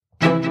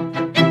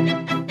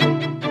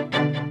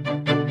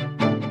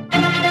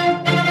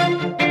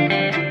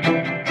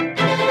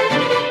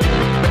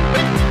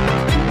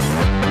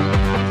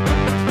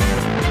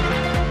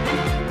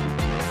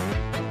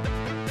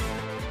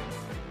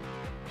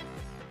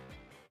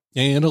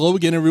And hello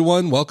again,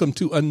 everyone. Welcome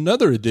to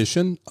another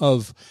edition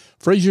of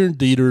Frazier and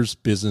Deeter's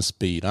Business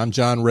Beat. I'm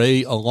John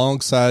Ray,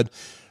 alongside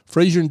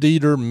Frazier and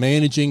Deeter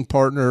managing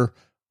partner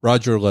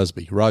Roger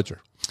Lusby.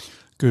 Roger.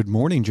 Good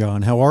morning,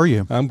 John. How are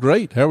you? I'm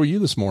great. How are you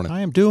this morning?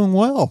 I am doing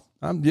well.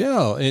 And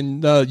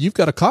you've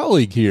got a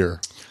colleague here.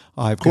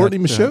 Courtney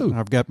Michaud.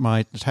 I've got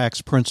my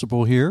tax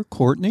principal here,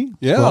 Courtney.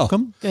 Yeah.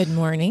 Welcome. Good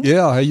morning.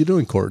 Yeah. How you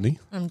doing, Courtney?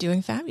 I'm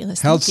doing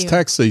fabulous. How's Thank you.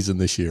 tax season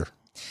this year?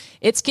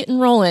 It's getting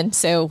rolling,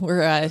 so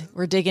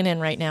we're digging in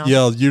right now.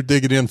 Yeah, you're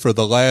digging in for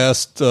the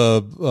last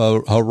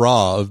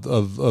hurrah of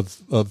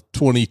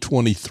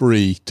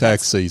 2023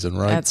 tax season,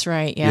 right? That's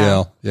right.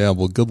 Yeah. Yeah.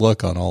 Well, good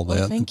luck on all that.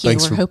 Well, thank you.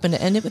 We're hoping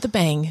to end it with a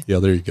bang. Yeah,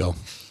 there you go.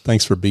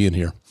 Thanks for being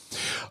here.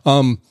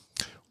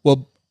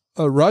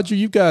 Roger,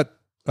 you've got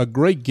a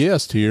great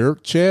guest here,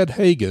 Chad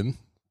Hagan.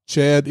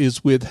 Chad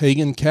is with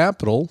Hagan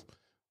Capital.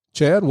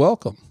 Chad,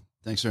 welcome.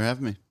 Thanks for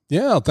having me.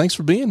 Yeah, thanks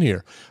for being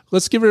here.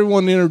 Let's give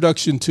everyone an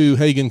introduction to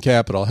Hagan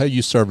Capital. How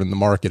you serving the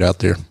market out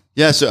there?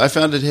 Yeah, so I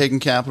founded Hagan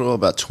Capital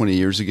about 20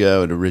 years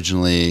ago. It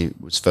originally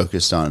was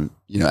focused on,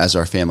 as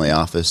our family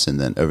office, and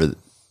then over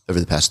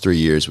the past 3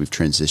 years, we've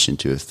transitioned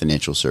to a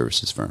financial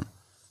services firm.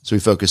 So we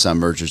focus on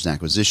mergers and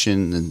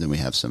acquisition, and then we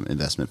have some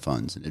investment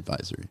funds and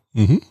advisory.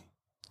 Mm-hmm.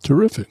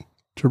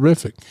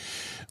 Terrific.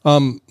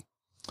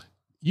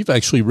 You've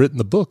actually written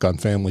the book on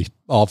family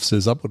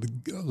offices.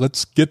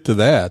 Let's get to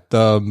that.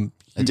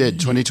 I did.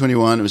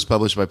 2021, it was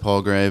published by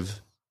Paul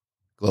Grave,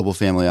 Global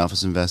Family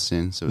Office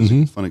Investing. So it was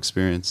a fun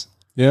experience.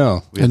 Yeah.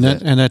 And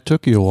that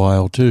took you a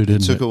while too,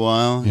 didn't it? It took a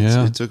while.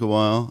 Yeah. It took a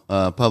while.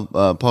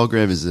 Paul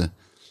Grave is a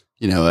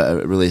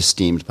really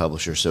esteemed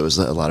publisher. So it was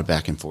a lot of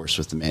back and forth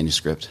with the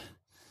manuscript.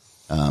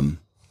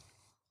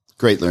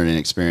 Great learning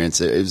experience.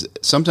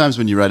 Sometimes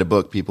when you write a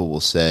book, people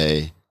will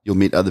say, you'll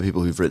meet other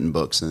people who've written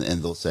books and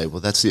they'll say,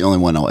 well, that's the only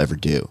one I'll ever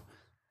do.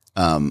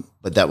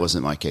 But that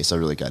wasn't my case. I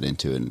really got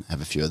into it and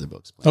have a few other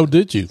books. Oh,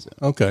 did you? So.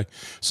 Okay.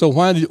 So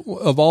why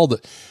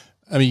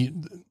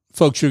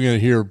folks, you're going to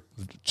hear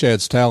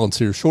Chad's talents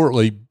here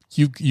shortly.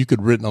 You could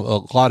have written a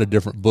lot of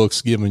different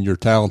books given your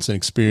talents and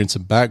experience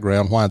and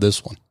background. Why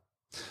this one?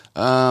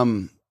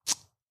 Paul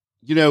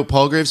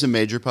Grave's a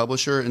major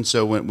publisher. And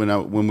so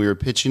when we were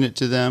pitching it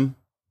to them,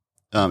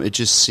 it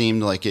just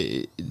seemed like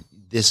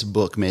this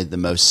book made the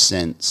most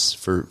sense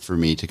for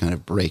me to kind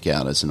of break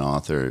out as an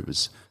author.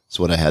 It's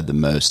what I had the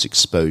most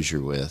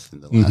exposure with in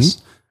the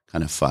last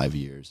kind of 5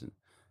 years. And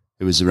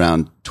it was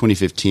around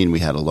 2015 we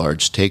had a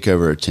large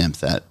takeover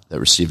attempt that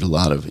received a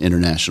lot of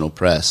international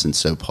press, and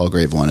so Paul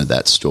Grave wanted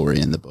that story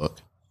in the book.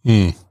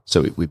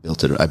 So we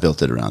built it. I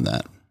built it around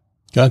that.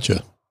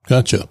 Gotcha.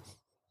 Kind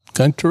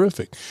of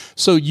terrific.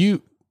 So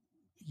you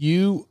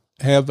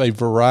have a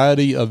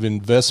variety of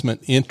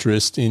investment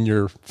interest in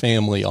your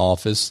family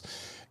office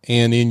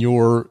and in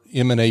your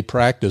M&A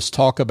practice.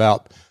 Talk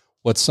about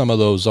what some of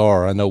those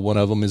are. I know one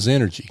of them is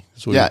energy.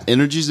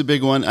 Energy is a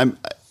big one.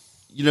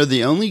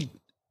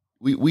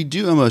 We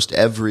do almost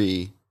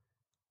every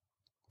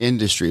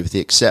industry with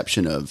the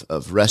exception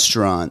of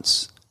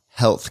restaurants,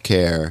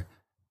 healthcare,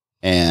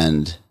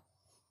 and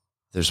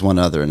there's one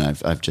other, and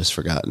I've just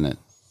forgotten it.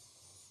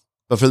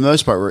 But for the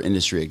most part, we're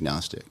industry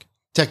agnostic.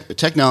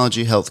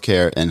 Technology,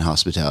 healthcare, and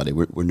hospitality,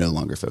 we're no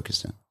longer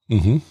focused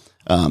in.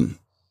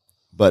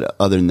 But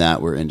other than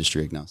that, we're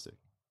industry agnostic.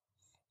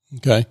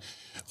 Okay.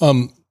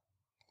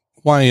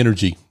 Why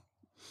energy?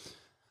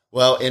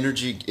 Well,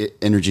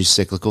 energy's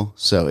cyclical.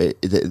 So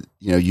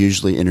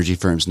usually energy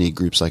firms need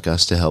groups like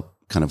us to help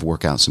kind of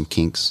work out some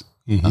kinks.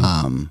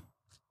 And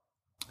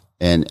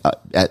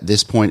at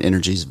this point,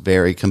 energy is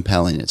very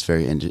compelling. It's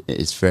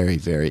very,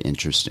 very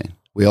interesting.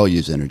 We all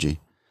use energy.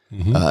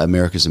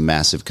 America's a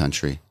massive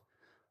country.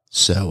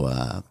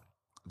 So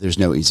there's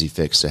no easy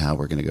fix to how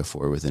we're going to go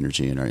forward with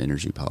energy and our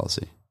energy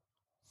policy.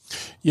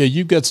 Yeah,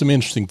 you've got some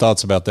interesting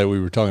thoughts about that.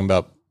 We were talking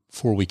about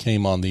before we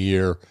came on the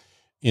air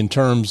in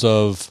terms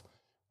of,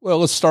 well,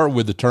 let's start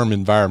with the term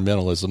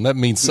environmentalism. That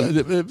means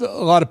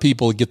a lot of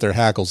people get their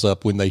hackles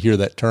up when they hear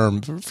that term.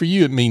 For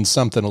you, it means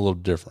something a little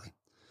different.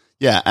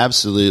 Yeah,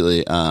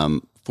 absolutely.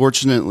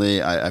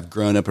 Fortunately, I've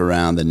grown up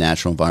around the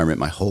natural environment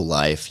my whole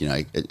life.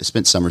 I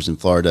spent summers in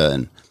Florida,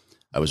 and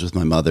I was with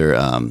my mother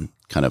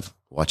kind of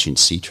watching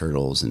sea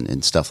turtles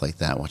and stuff like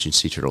that, watching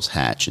sea turtles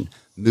hatch and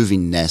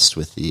moving nests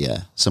with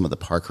some of the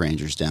park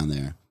rangers down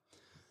there.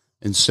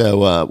 And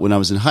so when I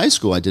was in high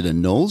school, I did a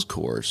NOLS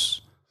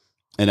course,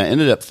 and I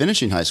ended up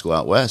finishing high school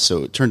out west,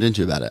 so it turned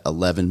into about an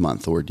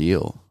 11-month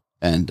ordeal.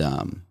 And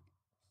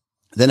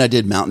then I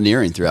did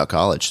mountaineering throughout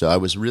college, so I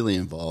was really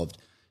involved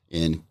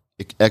in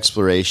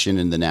exploration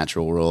in the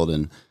natural world.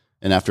 And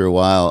after a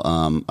while,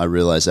 I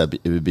realized that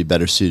it would be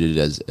better suited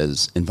as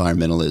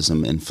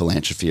environmentalism and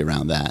philanthropy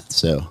around that.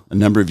 So a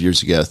number of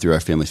years ago, through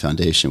our family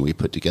foundation, we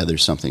put together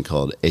something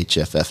called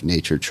HFF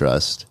Nature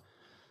Trust,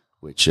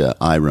 which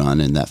I run,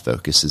 and that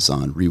focuses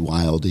on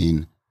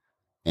rewilding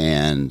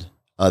and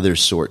other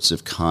sorts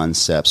of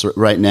concepts.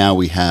 Right now,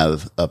 we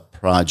have a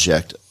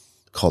project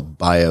called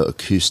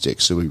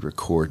bioacoustics, so we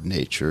record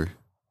nature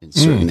in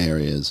certain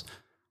areas,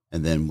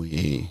 and then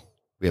we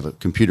have a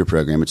computer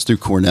program. It's through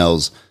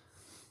Cornell's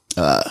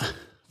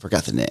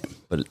forgot the name,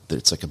 but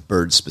it's like a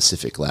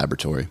bird-specific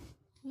laboratory.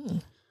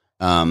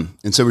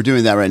 And so we're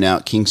doing that right now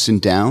at Kingston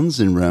Downs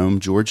in Rome,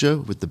 Georgia,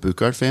 with the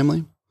Buchard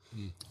family.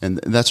 And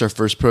that's our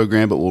first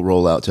program, but we'll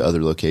roll out to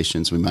other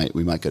locations. We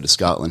might go to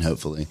Scotland,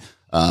 hopefully.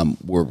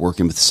 We're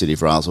working with the city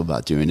of Roswell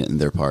about doing it in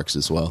their parks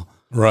as well.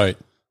 Right.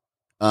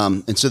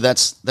 And so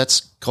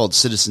that's called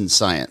citizen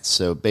science.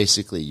 So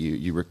basically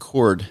you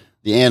record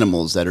the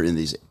animals that are in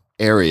these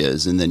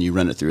areas, and then you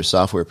run it through a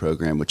software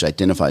program which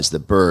identifies the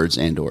birds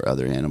and or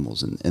other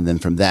animals. And then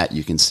from that,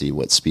 you can see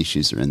what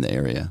species are in the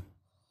area.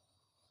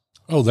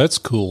 Oh, that's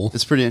cool.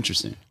 It's pretty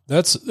interesting.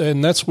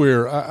 That's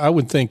where I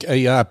would think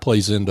AI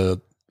plays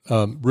into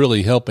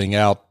really helping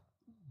out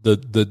the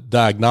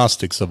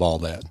diagnostics of all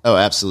that. Oh,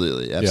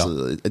 absolutely.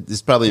 Absolutely. Yeah.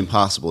 It's probably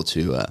impossible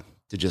to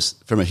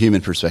just, from a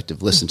human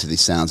perspective, listen to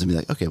these sounds and be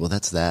like, okay, well,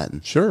 that's that.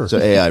 And sure. So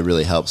AI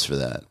really helps for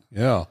that.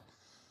 Yeah.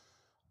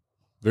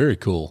 Very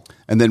cool.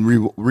 And then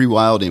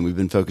rewilding, we've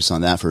been focused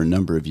on that for a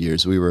number of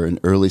years. We were an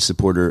early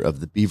supporter of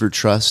the Beaver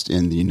Trust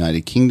in the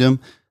United Kingdom.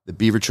 The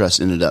Beaver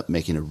Trust ended up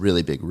making a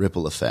really big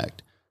ripple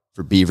effect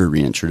for beaver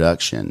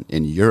reintroduction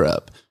in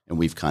Europe. And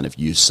we've kind of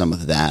used some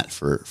of that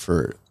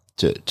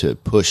to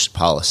push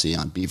policy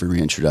on beaver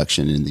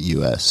reintroduction in the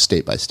U.S.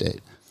 state by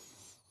state.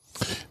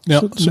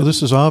 Now, so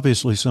this is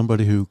obviously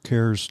somebody who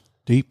cares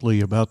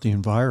deeply about the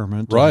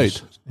environment, right?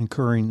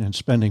 Incurring and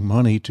spending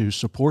money to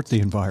support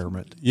the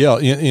environment. Yeah,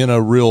 in a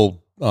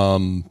real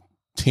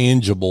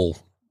tangible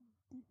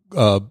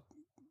ground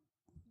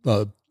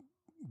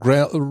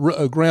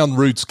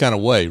roots kind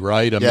of way,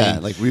 right? I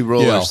mean, like we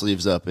roll our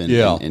sleeves up and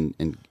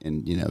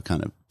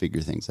kind of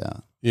figure things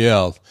out.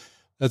 Yeah,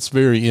 that's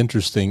very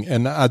interesting.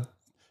 And I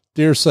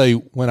dare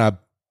say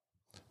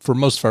for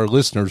most of our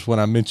listeners, when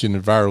I mentioned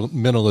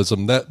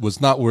environmentalism,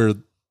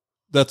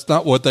 that's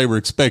not what they were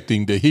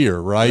expecting to hear,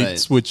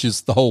 right? Which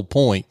is the whole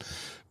point,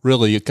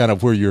 really, kind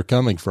of where you're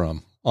coming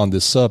from on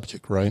this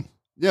subject, right?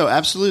 No,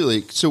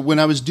 absolutely. So when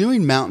I was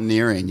doing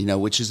mountaineering,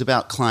 which is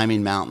about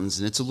climbing mountains,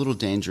 and it's a little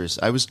dangerous,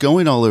 I was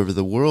going all over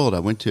the world. I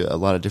went to a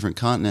lot of different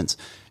continents,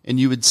 and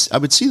I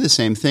would see the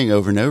same thing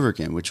over and over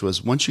again, which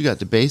was once you got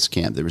to base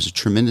camp, there was a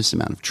tremendous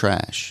amount of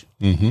trash.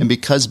 Mm-hmm. And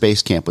because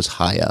base camp was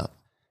high up,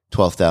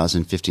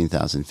 12,000,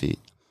 15,000 feet,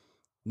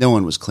 no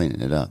one was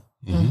cleaning it up.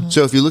 Mm-hmm.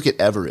 So if you look at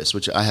Everest,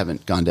 which I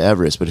haven't gone to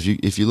Everest, but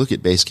if you look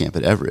at base camp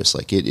at Everest,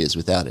 like it is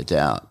without a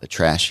doubt a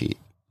trash heap.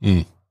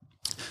 Mm.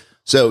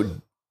 So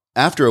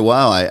after a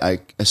while, I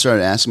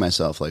started asking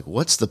myself, like,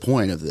 what's the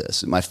point of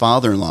this? And my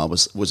father-in-law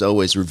was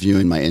always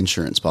reviewing my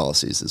insurance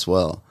policies as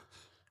well.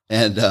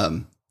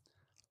 And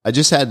I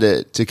just had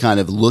to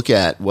kind of look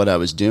at what I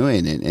was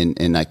doing,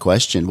 and I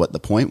questioned what the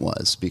point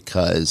was,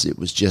 because it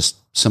was just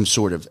some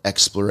sort of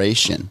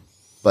exploration,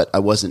 but I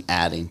wasn't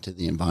adding to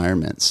the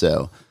environment.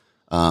 So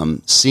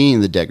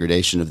seeing the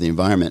degradation of the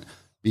environment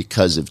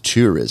because of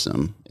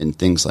tourism and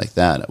things like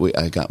that,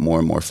 I got more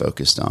and more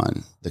focused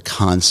on the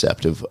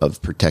concept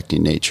of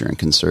protecting nature and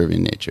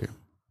conserving nature.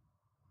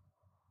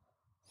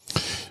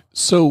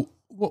 So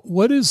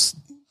what do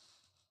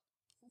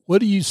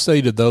you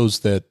say to those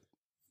that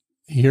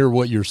hear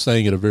what you're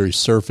saying at a very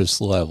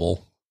surface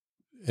level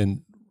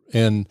and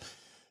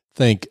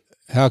think,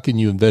 how can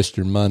you invest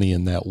your money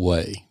in that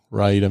way?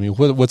 Right. I mean,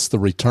 what's the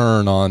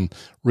return on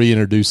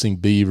reintroducing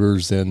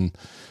beavers and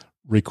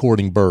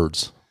recording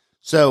birds?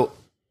 So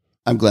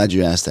I'm glad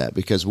you asked that,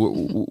 because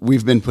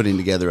we've been putting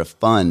together a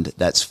fund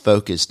that's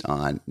focused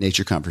on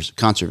nature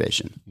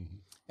conservation. Mm-hmm.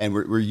 And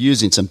we're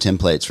using some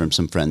templates from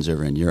some friends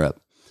over in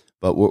Europe,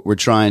 but we're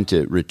trying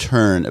to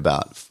return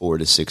about 4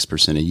 to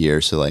 6% a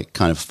year. So like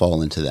kind of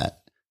fall into that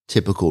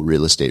typical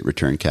real estate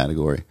return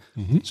category.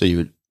 Mm-hmm. So you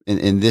would,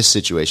 in this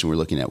situation, we're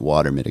looking at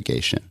water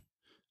mitigation,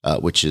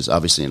 which is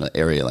obviously in an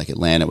area like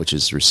Atlanta, which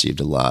has received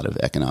a lot of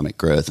economic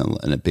growth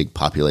and a big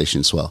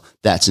population swell.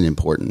 That's an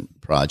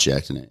important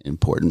project and an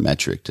important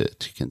metric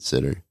to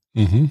consider.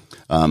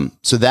 Mm-hmm.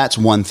 So that's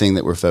one thing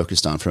that we're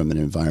focused on from an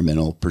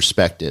environmental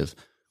perspective,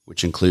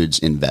 which includes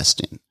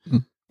investing.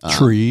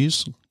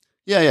 Trees.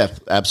 Yeah,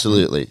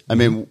 absolutely. Mm-hmm. I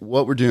mean,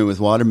 what we're doing with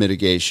water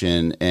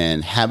mitigation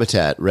and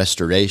habitat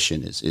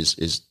restoration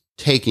is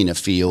taking a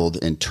field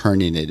and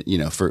turning it,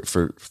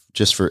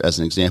 for as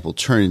an example,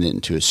 turning it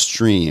into a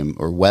stream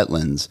or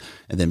wetlands,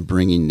 and then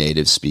bringing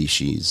native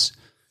species,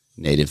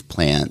 native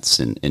plants,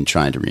 and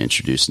trying to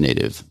reintroduce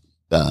native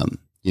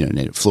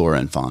flora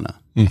and fauna.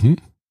 Mm-hmm.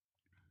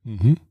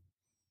 Mm-hmm.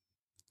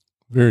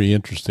 Very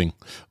interesting.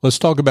 Let's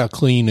talk about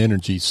clean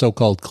energy,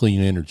 so-called clean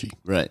energy.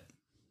 Right.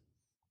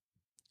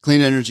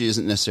 Clean energy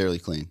isn't necessarily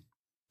clean.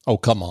 Oh,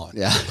 come on.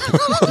 Yeah.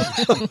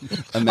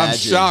 I'm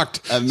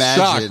shocked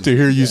to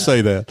hear you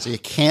say that. So you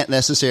can't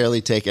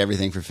necessarily take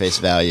everything for face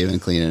value in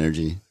clean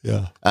energy.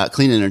 Yeah.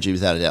 Clean energy,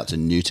 without a doubt, is a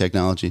new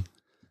technology.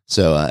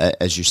 So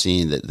as you're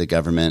seeing, that the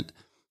government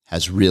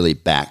has really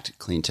backed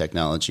clean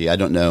technology. I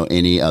don't know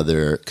any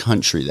other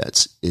country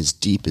that's as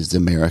deep as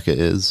America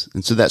is.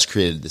 And so that's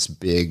created this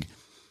big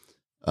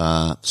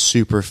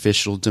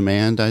superficial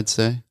demand, I'd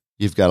say.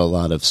 You've got a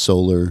lot of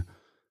solar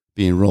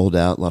being rolled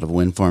out, a lot of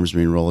wind farms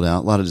being rolled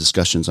out, a lot of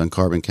discussions on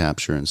carbon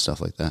capture and stuff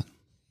like that.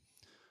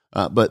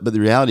 But the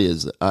reality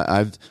is,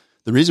 the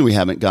reason we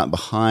haven't gotten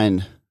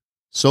behind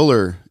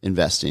solar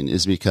investing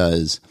is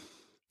because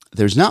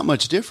there's not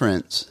much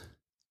difference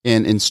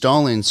in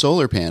installing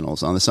solar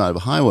panels on the side of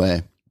a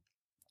highway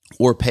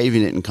or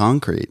paving it in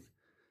concrete.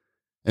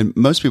 And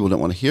most people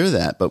don't want to hear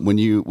that, but when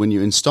you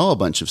install a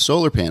bunch of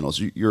solar panels,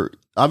 you're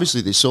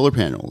obviously these solar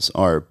panels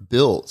are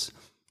built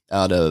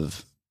out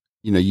of,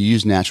 you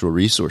use natural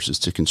resources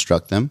to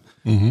construct them.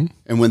 Mm-hmm.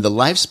 And when the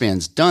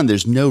lifespan's done,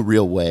 there's no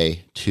real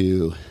way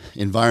to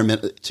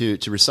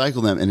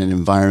recycle them in an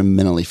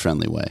environmentally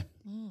friendly way.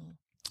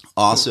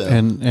 Also,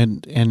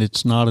 and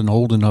it's not an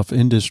old enough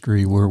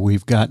industry where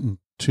we've gotten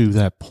to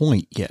that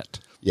point yet.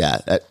 Yeah,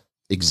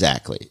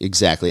 exactly.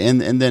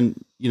 And then,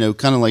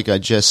 kind of like I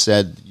just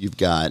said, you've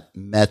got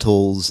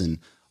metals and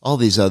all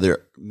these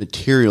other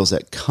materials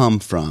that come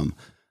from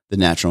the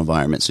natural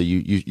environment. So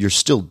you're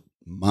still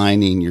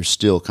mining, you're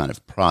still kind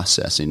of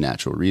processing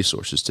natural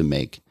resources to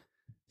make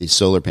these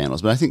solar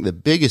panels. But I think the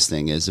biggest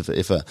thing is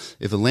if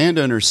a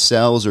landowner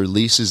sells or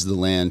leases the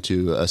land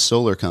to a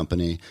solar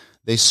company,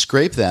 they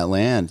scrape that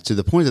land to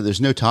the point that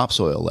there's no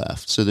topsoil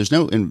left. So there's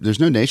no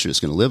nature that's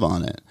going to live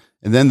on it.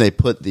 And then they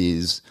put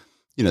these,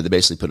 they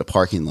basically put a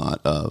parking lot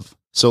of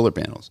solar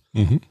panels.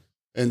 Mm-hmm.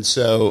 And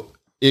so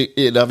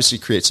it obviously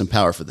creates some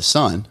power for the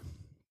sun,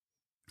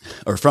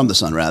 or from the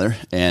sun rather,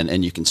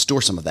 and you can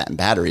store some of that in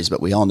batteries,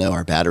 but we all know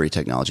our battery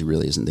technology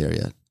really isn't there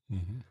yet.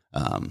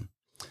 Mm-hmm.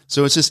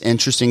 So it's this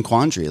interesting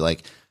quandary.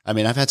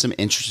 I've had some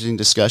interesting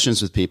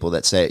discussions with people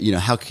that say,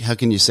 how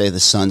can you say the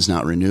sun's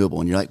not renewable?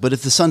 And you're like, but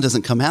if the sun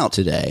doesn't come out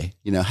today,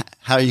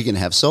 how are you going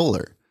to have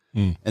solar?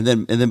 Mm. And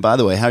then, by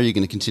the way, how are you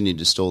going to continue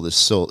to store this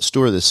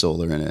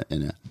solar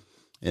in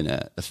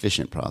a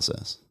efficient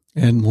process?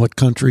 And what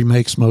country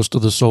makes most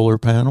of the solar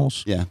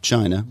panels? Yeah,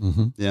 China.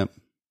 Mm-hmm. Yeah.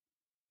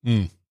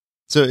 Mm.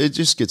 So it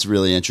just gets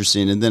really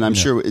interesting. And then I'm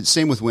sure it's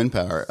same with wind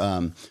power.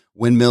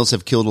 Windmills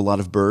have killed a lot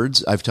of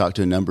birds. I've talked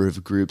to a number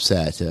of groups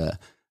at the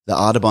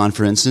Audubon,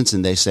 for instance,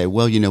 and they say,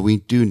 well, we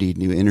do need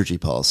new energy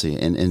policy.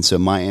 And so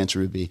my answer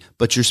would be,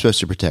 but you're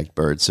supposed to protect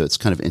birds. So it's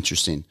kind of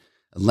interesting.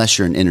 Unless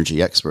you're an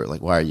energy expert,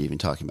 why are you even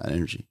talking about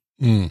energy?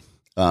 Mm.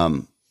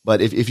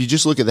 But if you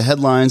just look at the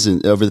headlines,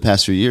 and over the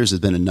past few years, there's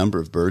been a number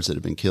of birds that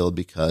have been killed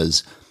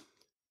because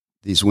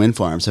these wind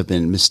farms have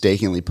been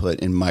mistakenly put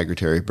in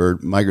migratory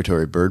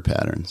bird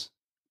patterns.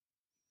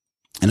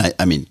 And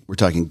I mean, we're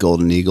talking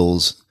golden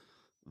eagles,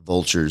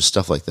 vultures,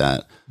 stuff like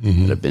that,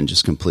 mm-hmm. that have been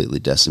just completely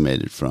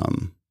decimated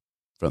from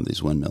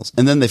these windmills.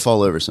 And then they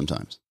fall over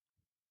sometimes.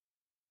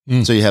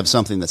 Mm. So you have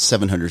something that's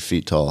 700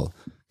 feet tall,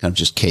 kind of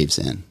just caves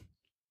in.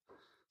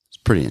 It's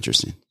pretty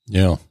interesting.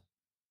 Yeah.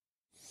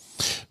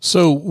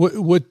 So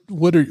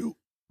what are,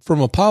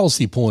 from a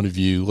policy point of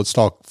view, let's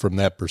talk from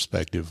that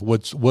perspective.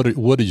 What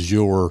are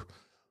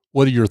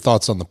your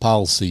thoughts on the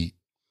policy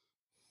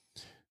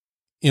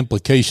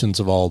implications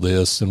of all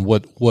this, and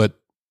what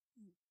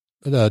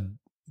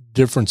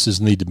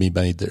differences need to be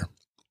made there?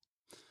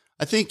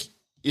 I think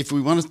if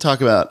we want to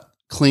talk about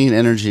clean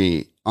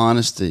energy,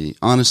 honestly,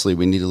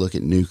 we need to look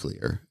at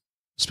nuclear,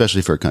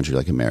 especially for a country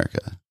like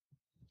America.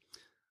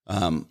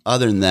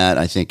 Other than that,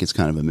 I think it's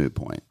kind of a moot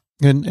point.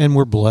 And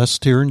we're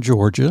blessed here in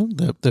Georgia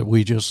that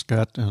we just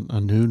got a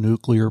new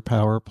nuclear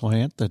power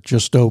plant that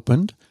just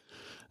opened.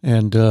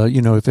 And,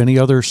 if any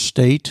other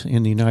state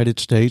in the United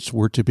States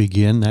were to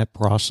begin that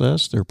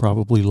process, they're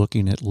probably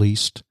looking at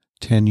least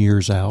 10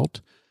 years out,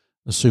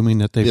 assuming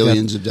that they've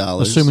billions of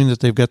dollars, assuming that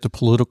they've got the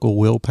political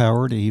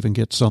willpower to even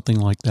get something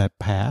like that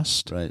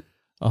passed. Right.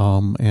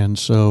 And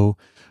so,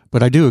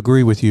 but I do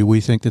agree with you.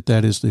 We think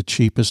that is the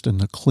cheapest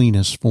and the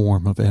cleanest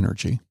form of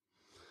energy.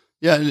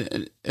 Yeah,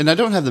 and I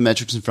don't have the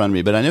metrics in front of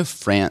me, but I know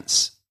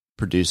France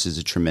produces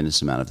a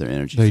tremendous amount of their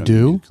energy. They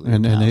do,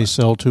 and they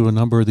sell to a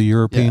number of the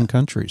European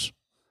countries.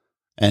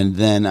 And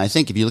then I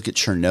think if you look at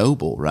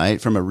Chernobyl,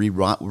 right, from a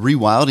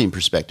rewilding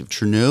perspective,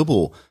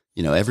 Chernobyl,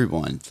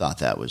 everyone thought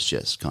that was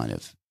just kind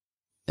of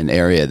an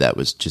area that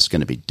was just going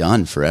to be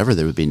done forever.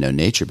 There would be no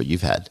nature, but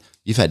you've had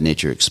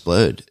nature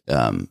explode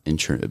in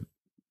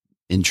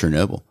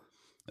Chernobyl.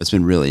 It's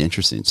been really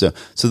interesting. So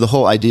the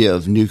whole idea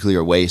of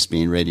nuclear waste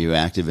being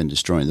radioactive and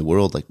destroying the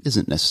world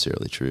isn't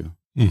necessarily true.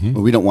 Mm-hmm.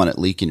 Well, we don't want it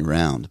leaking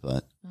around,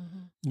 but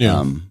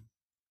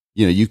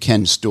you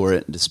can store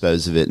it and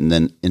dispose of it, and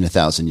then in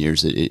 1,000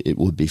 years it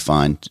would be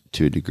fine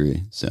to a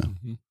degree. So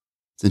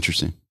It's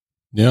interesting.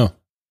 Yeah,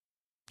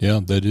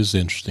 that is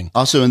interesting.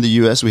 Also in the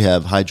U.S. we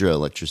have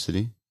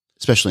hydroelectricity,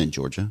 especially in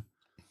Georgia.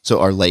 So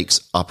our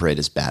lakes operate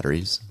as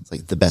batteries. It's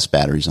like the best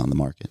batteries on the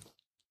market.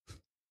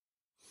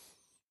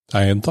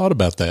 I hadn't thought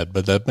about that,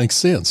 but that makes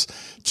sense.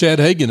 Chad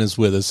Hagan is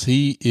with us.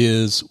 He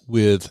is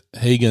with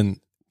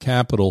Hagan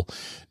Capital.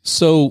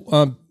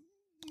 So,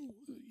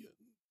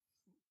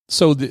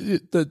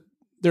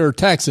 there are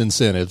tax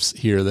incentives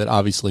here that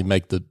obviously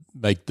make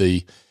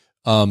the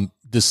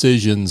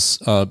decisions,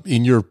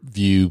 in your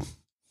view,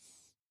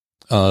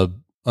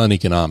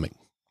 uneconomic.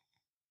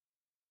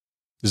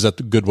 Is that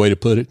the good way to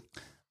put it?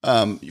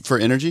 For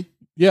energy?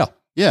 Yeah.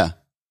 Yeah.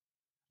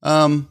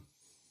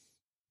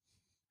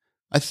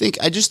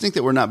 I just think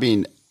that we're not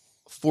being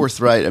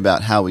forthright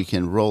about how we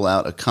can roll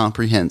out a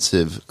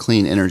comprehensive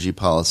clean energy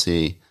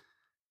policy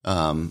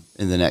in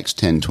the next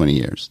 10, 20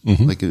 years.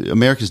 Mm-hmm. Like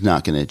America's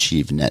not going to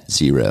achieve net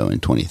zero in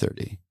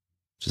 2030.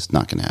 It's just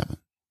not going to happen.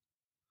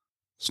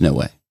 There's no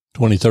way.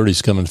 2030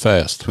 is coming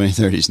fast.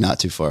 2030 is not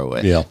too far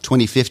away. Yeah.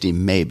 2050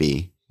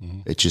 maybe.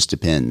 Mm-hmm. It just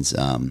depends.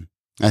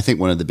 I think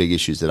one of the big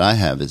issues that I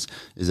have is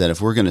that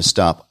if we're going to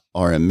stop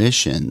our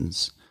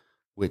emissions,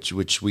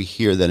 which we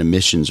hear that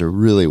emissions are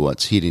really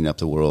what's heating up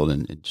the world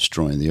and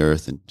destroying the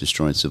earth and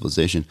destroying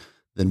civilization,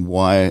 then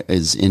why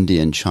is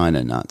India and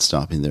China not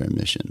stopping their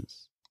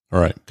emissions? All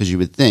right. Because you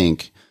would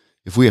think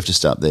if we have to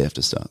stop, they have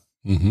to stop.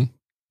 Mm-hmm.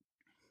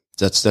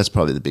 That's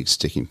probably the big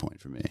sticking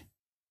point for me.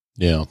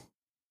 Yeah.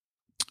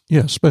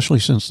 Yeah, especially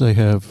since they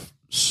have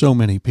so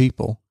many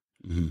people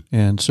Mm-hmm.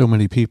 and so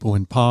many people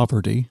in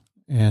poverty.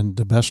 And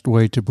the best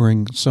way to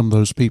bring some of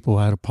those people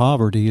out of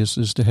poverty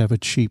is to have a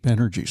cheap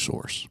energy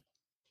source.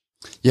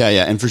 Yeah,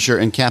 and for sure,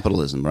 and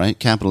capitalism, right?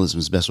 Capitalism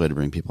is the best way to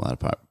bring people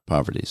out of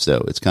poverty.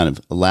 So it's kind of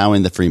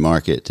allowing the free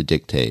market to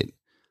dictate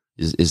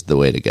is the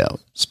way to go,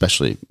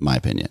 especially my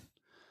opinion.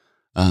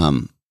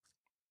 And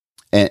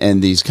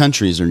these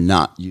countries are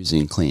not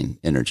using clean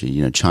energy.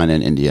 You know, China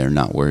and India are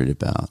not worried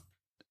about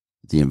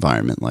the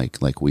environment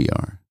like we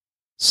are.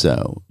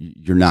 So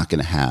you're not going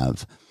to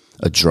have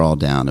a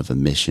drawdown of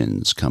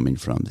emissions coming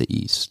from the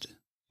East.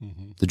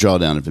 Mm-hmm. The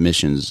drawdown of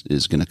emissions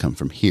is going to come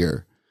from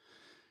here.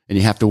 And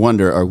you have to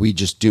wonder, are we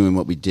just doing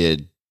what we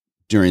did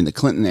during the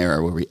Clinton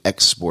era where we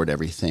export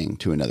everything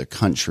to another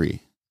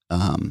country?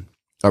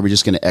 Are we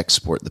just going to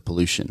export the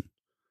pollution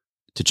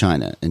to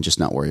China and just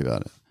not worry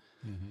about it?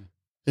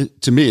 Mm-hmm.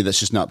 To me,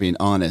 that's just not being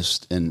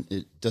honest, and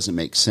it doesn't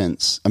make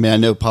sense. I mean, I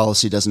know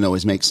policy doesn't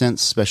always make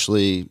sense,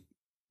 especially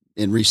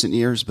in recent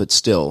years, but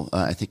still,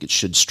 I think it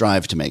should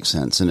strive to make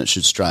sense, and it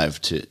should strive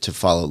to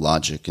follow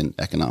logic and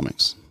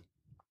economics.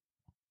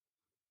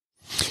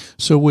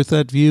 So with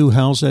that view,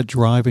 how's that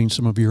driving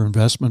some of your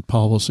investment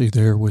policy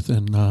there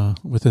within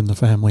the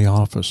family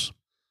office?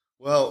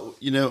 Well,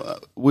 you know,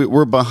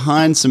 we're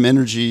behind some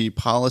energy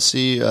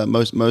policy,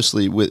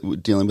 mostly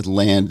with dealing with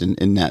land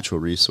and natural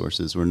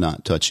resources. We're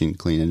not touching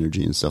clean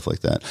energy and stuff like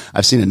that.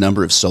 I've seen a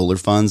number of solar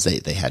funds.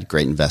 They had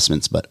great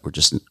investments, but we're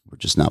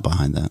just not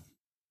behind that.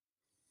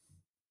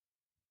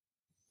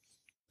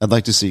 I'd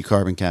like to see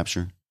carbon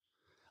capture.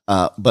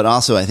 But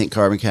also, I think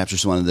carbon capture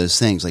is one of those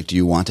things. Like, do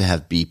you want to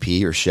have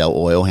BP or Shell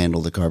Oil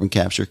handle the carbon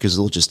capture? Because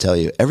they'll just tell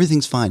you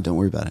everything's fine. Don't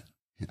worry about it.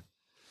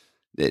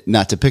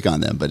 Not to pick on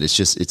them, but it's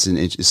an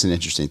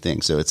interesting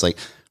thing. So it's like,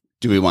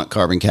 do we want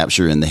carbon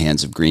capture in the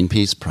hands of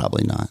Greenpeace?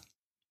 Probably not.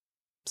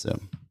 So,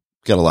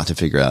 got a lot to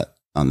figure out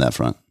on that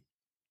front.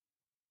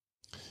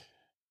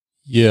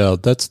 Yeah,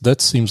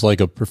 that seems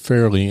like a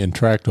fairly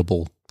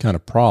intractable kind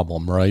of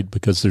problem, right?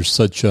 Because there's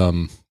such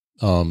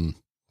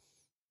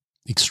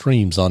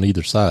extremes on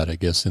either side, I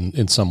guess,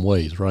 in some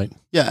ways, right?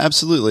 Yeah,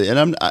 absolutely. And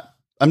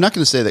I'm not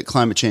going to say that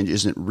climate change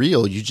isn't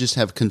real. You just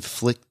have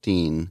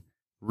conflicting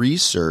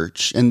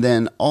research, and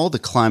then all the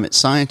climate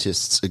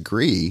scientists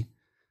agree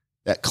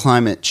that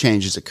climate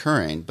change is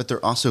occurring, but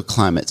they're also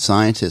climate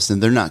scientists,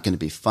 and they're not going to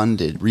be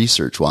funded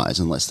research-wise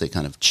unless they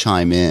kind of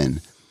chime in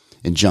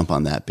and jump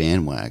on that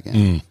bandwagon.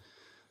 Mm.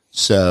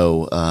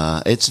 So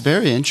it's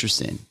very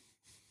interesting.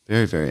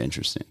 Very, very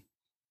interesting.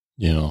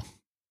 Yeah.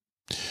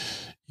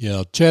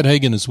 Yeah, Chad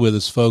Hagan is with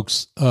us,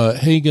 folks.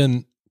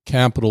 Hagan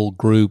Capital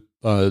Group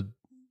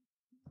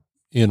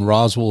in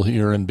Roswell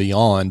here and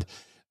beyond.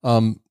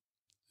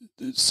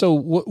 So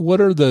what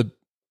are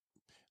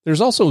there's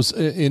also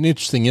an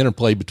interesting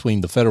interplay between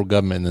the federal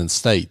government and the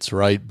states,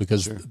 right?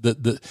 Because sure.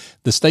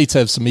 the states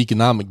have some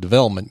economic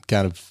development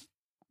kind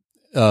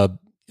of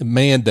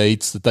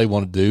mandates that they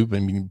want to do. I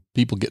mean,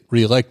 people get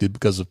reelected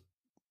because of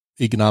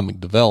economic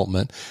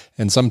development,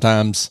 and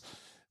sometimes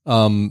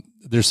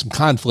there's some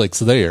conflicts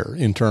there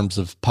in terms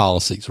of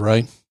policies,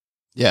 right?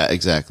 Yeah,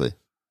 exactly.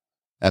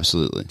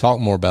 Absolutely. Talk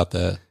more about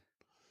that.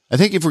 I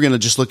think if we're going to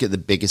just look at the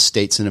biggest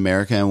states in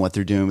America and what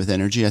they're doing with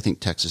energy, I think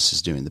Texas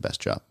is doing the best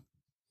job.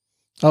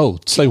 Oh,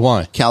 say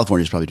why?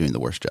 California is probably doing the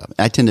worst job.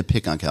 I tend to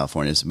pick on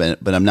California,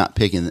 but I'm not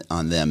picking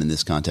on them in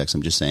this context.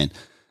 I'm just saying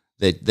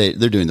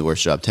they're doing the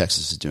worst job.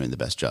 Texas is doing the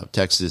best job.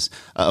 Texas,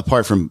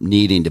 apart from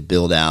needing to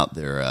build out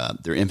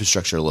their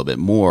infrastructure a little bit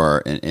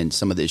more, and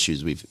some of the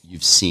issues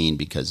you've seen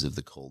because of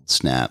the cold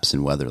snaps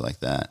and weather like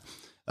that.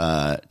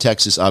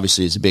 Texas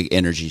obviously is a big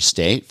energy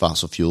state,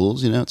 fossil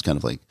fuels. You know, it's kind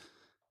of like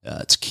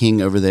it's king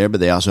over there,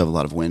 but they also have a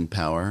lot of wind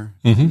power,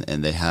 mm-hmm.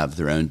 and they have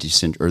their own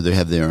they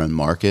have their own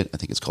market. I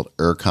think it's called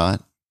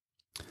ERCOT.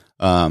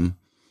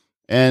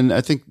 And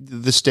I think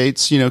the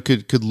states, you know,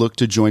 could look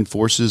to join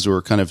forces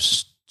or kind of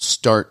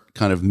start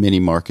kind of mini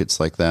markets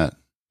like that.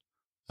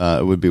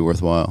 It would be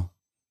worthwhile.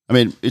 I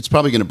mean, it's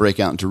probably going to break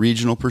out into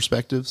regional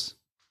perspectives.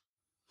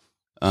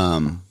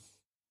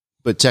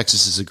 But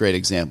Texas is a great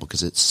example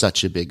because it's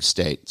such a big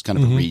state. It's kind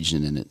of mm-hmm. a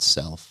region in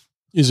itself.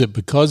 Is it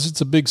because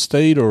it's a big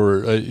state,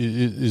 or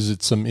is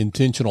it some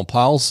intentional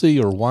policy,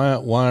 or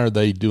why are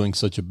they doing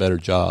such a better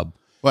job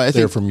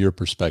from your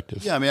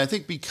perspective? Yeah, I mean, I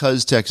think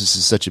because Texas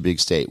is such a big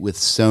state with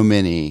so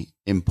many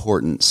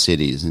important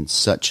cities and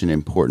such an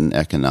important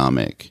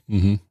economic.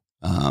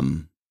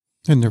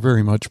 And they're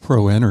very much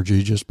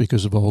pro-energy just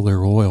because of all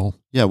their oil.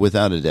 Yeah,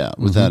 without a doubt,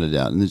 without a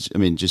doubt.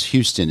 And just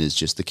Houston is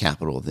just the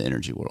capital of the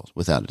energy world,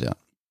 without a doubt.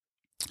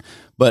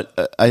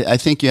 But I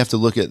think you have to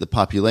look at the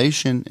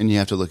population, and you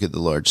have to look at the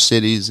large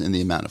cities and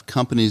the amount of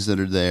companies that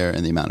are there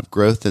and the amount of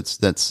growth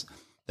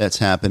that's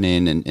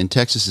happening. And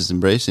Texas is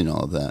embracing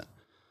all of that.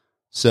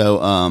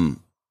 So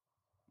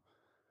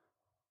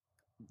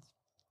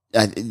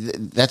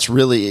that's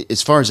really,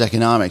 as far as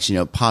economics,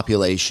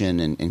 population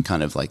and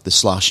kind of like the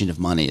sloshing of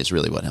money is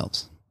really what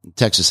helps.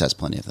 Texas has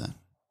plenty of that.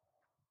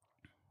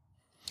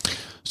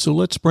 So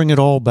let's bring it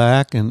all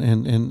back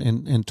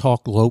and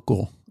talk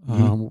local.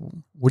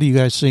 What are you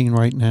guys seeing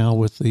right now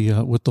with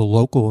the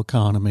local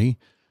economy,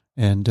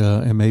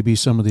 and maybe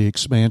some of the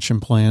expansion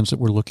plans that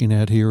we're looking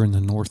at here in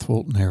the North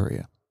Fulton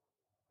area?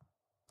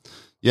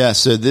 Yeah,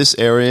 so this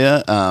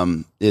area,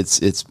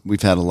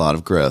 we've had a lot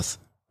of growth.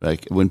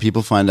 Like when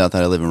people find out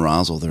that I live in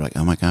Roswell, they're like,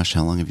 "Oh my gosh,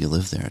 how long have you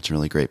lived there? It's a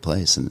really great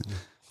place." And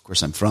of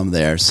course, I'm from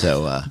there,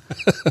 so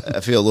I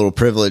feel a little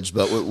privileged.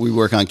 But we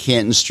work on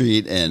Canton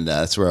Street, and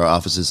that's where our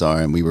offices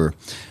are. And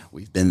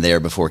we've been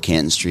there before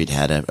Canton Street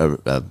had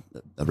a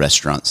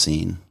restaurant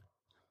scene.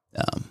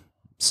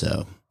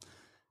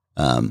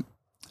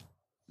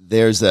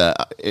 There's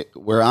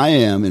where I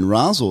am in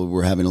Roswell,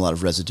 we're having a lot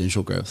of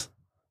residential growth.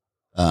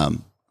 A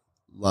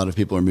lot of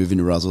people are moving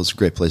to Roswell. It's a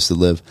great place to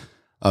live.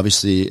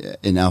 Obviously,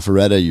 in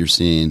Alpharetta, you're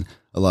seeing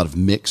a lot of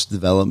mixed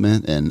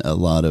development and a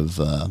lot of,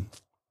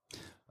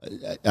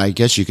 I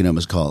guess you can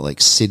almost call it like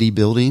city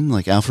building.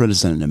 Like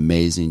Alpharetta's done an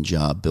amazing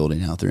job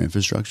building out their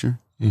infrastructure.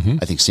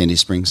 I think Sandy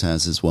Springs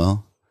has as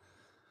well.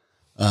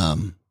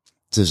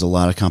 There's a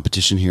lot of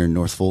competition here in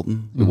North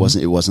Fulton.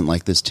 It wasn't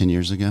like this 10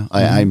 years ago.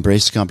 I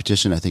embrace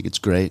competition. I think it's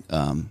great.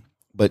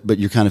 But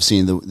you're kind of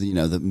seeing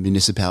the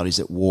municipalities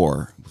at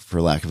war, for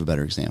lack of a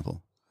better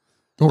example.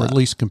 Or at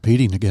least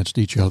competing against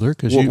each other.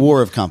 Because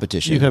war of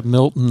competition. You have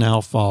Milton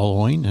now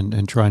following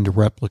and trying to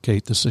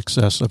replicate the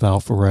success of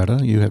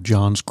Alpharetta. You have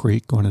Johns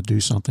Creek going to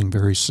do something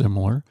very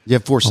similar. You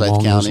have Forsyth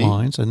along County. Those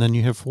lines, and then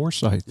you have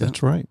Forsyth. Yeah.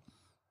 That's right.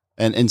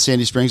 And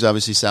Sandy Springs,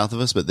 obviously south of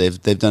us, but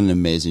they've done an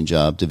amazing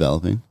job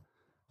developing.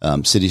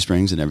 City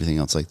Springs and everything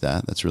else like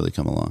that. That's really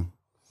come along.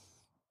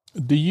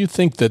 Do you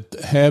think that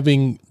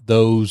having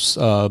those,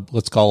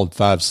 let's call it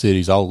 5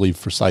 cities, I'll leave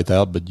Forsyth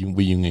out, but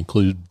we can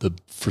include the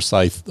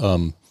Forsyth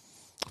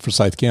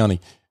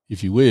County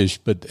if you wish,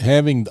 but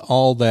having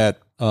all that,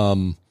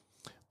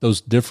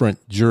 those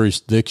different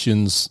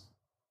jurisdictions,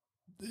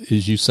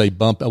 as you say,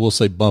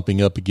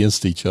 bumping up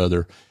against each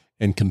other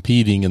and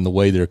competing in the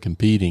way they're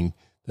competing,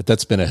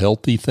 that's been a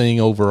healthy thing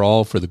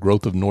overall for the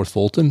growth of North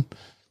Fulton?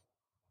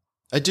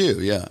 I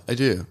do. Yeah, I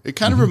do. It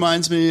kind of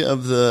reminds me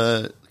of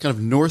the kind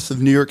of north of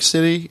New York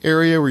City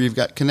area where you've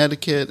got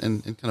Connecticut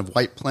and kind of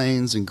White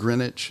Plains and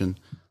Greenwich. And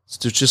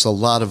there's just a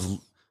lot of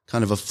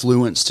kind of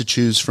affluence to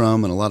choose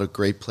from and a lot of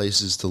great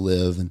places to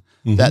live. And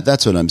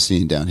that's what I'm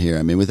seeing down here.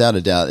 I mean, without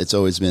a doubt, it's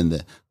always been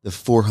the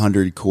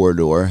 400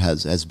 corridor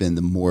has been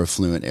the more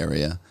affluent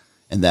area.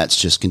 And that's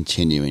just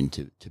continuing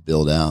to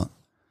build out.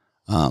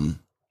 And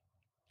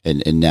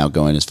now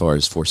going as far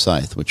as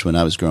Forsyth, which when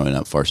I was growing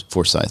up,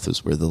 Forsyth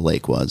was where the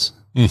lake was.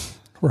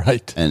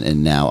 Right.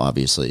 And now,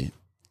 obviously,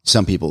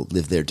 some people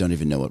live there, don't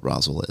even know what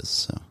Roswell is.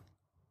 So,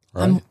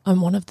 right.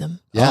 I'm one of them.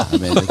 Yeah, I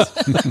mean,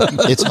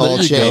 it's all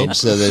changed.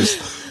 So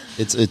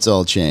it's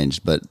all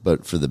changed,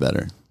 but for the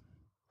better.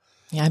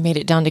 Yeah, I made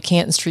it down to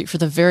Canton Street for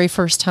the very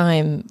first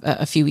time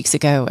a few weeks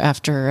ago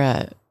after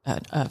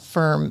a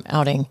firm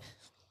outing.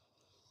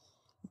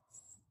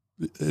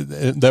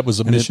 That was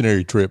a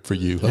missionary trip for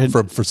you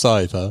from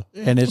Forsyth, huh?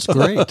 And it's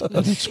great.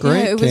 It's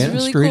great. Yeah, it was Canton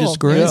really Street cool. is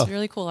great. It was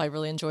really cool. I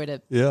really enjoyed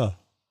it. Yeah.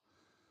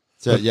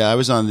 So yeah,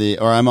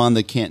 I'm on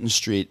the Canton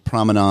Street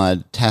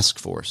Promenade Task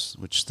Force,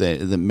 which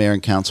the mayor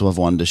and council have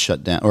wanted to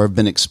shut down, or have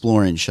been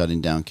exploring shutting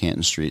down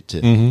Canton Street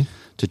to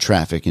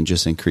traffic and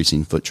just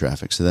increasing foot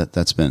traffic. So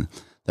that's been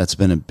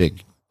a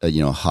big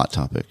hot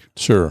topic.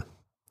 Sure.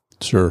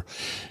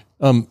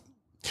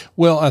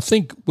 Well, I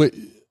think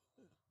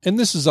and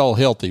this is all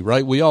healthy,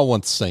 right? We all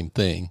want the same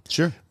thing.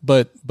 Sure.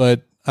 But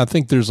I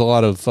think there's a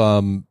lot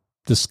of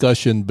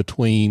discussion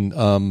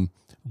between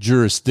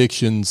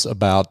jurisdictions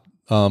about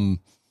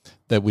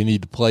that we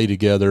need to play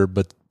together,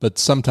 but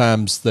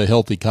sometimes the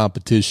healthy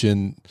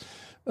competition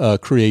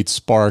creates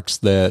sparks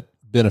that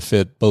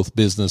benefit both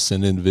business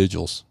and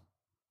individuals.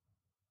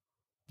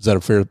 Is that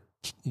a fair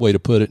way to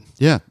put it?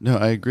 Yeah. No,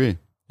 I agree.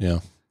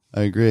 Yeah.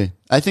 I agree.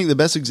 I think the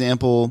best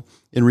example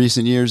in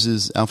recent years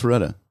is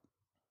Alpharetta.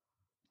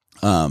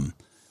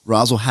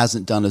 Roswell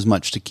hasn't done as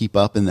much to keep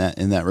up in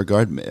that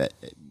regard.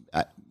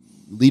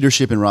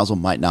 Leadership in Roswell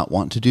might not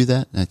want to do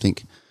that. I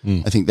think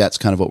that's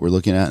kind of what we're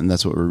looking at, and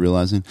that's what we're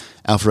realizing.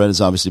 Alpharetta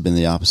has obviously been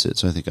the opposite.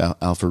 So I think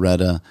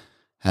Alpharetta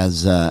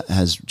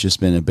has just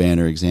been a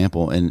banner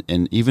example. And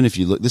even if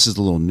you look, this is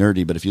a little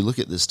nerdy, but if you look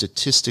at the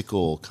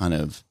statistical kind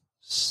of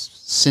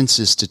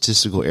census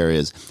statistical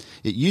areas,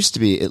 it used to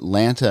be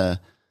Atlanta,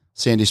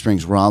 Sandy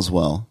Springs,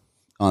 Roswell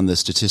on the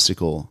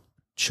statistical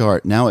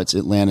chart, now it's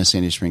Atlanta,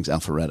 Sandy Springs,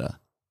 Alpharetta.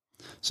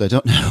 So I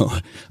don't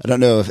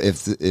know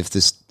if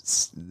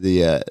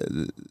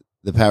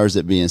the powers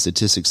that be in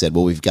statistics said,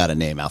 well, we've got to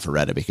name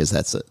Alpharetta because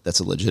that's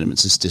a legitimate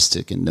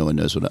statistic and no one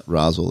knows what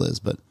Roswell is.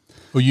 But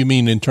well, you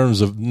mean in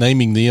terms of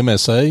naming the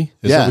MSA?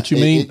 Is that what you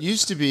mean? It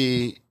used to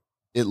be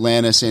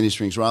Atlanta, Sandy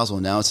Springs, Roswell.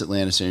 Now it's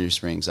Atlanta, Sandy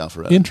Springs,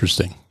 Alpharetta.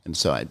 Interesting. And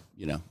so I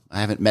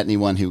haven't met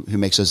anyone who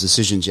makes those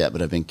decisions yet,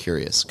 but I've been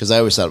curious because I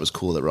always thought it was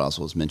cool that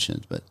Roswell was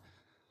mentioned, but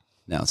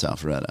now it's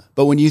Alpharetta.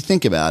 But when you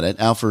think about it,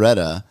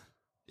 Alpharetta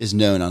is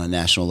known on a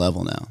national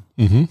level now.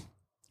 Mm-hmm.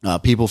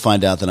 People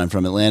find out that I'm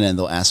from Atlanta and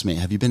they'll ask me,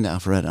 have you been to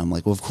Alpharetta? I'm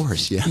like, well, of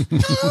course. Yeah.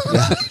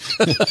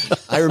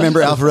 I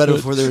remember Alpharetta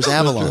before there was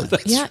Avalon.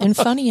 Yeah. And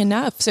funny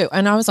enough,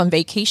 and I was on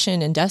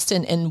vacation in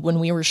Destin, and when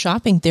we were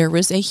shopping, there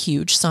was a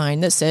huge sign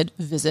that said,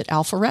 visit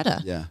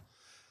Alpharetta. Yeah.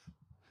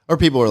 Or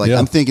people were like,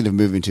 I'm thinking of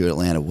moving to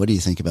Atlanta. What do you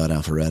think about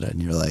Alpharetta?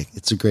 And you're like,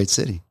 it's a great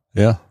city.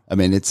 Yeah. I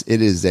mean, it's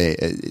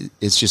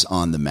just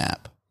on the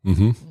map.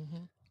 Mm-hmm.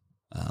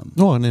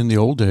 Well, and in the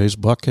old days,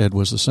 Buckhead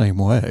was the same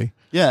way.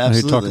 Yeah,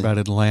 absolutely. They talk about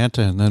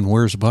Atlanta, and then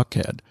where's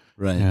Buckhead?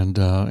 Right. And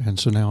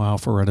so now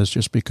Alpharetta has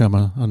just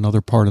become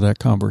another part of that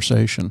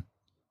conversation.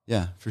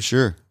 Yeah, for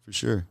sure.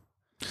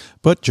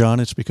 But John,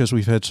 it's because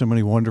we've had so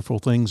many wonderful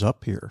things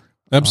up here.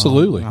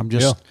 Absolutely. I'm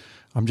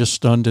just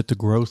stunned at the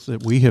growth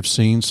that we have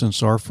seen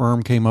since our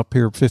firm came up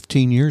here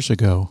 15 years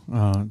ago.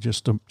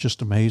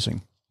 Just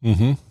amazing.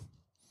 Mm-hmm.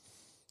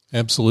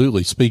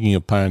 Absolutely. Speaking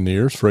of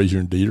pioneers, Frazier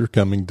and Deeter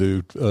coming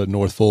to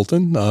North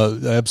Fulton.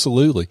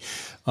 Absolutely.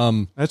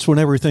 That's when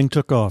everything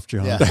took off,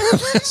 John. Yeah.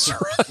 That's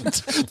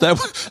right.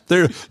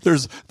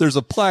 There's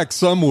a plaque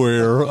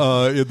somewhere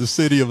in the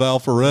city of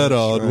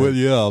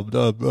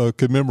Alpharetta, right.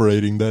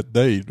 Commemorating that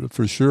date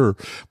for sure.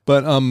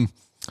 But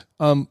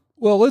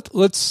well,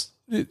 let's.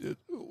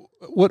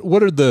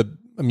 What are the?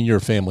 I mean, you're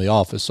a family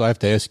office, so I have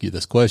to ask you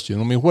this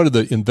question. I mean, what are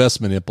the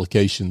investment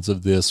implications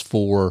of this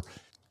for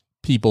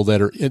people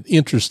that are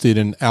interested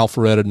in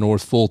Alpharetta,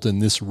 North Fulton,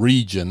 this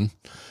region,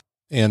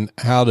 and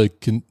how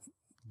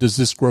does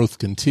this growth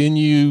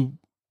continue?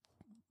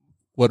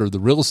 What are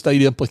the real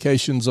estate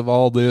implications of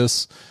all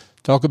this?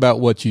 Talk about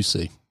what you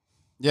see.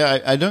 Yeah,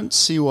 I don't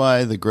see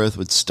why the growth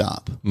would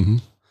stop. Mm-hmm.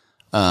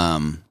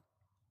 I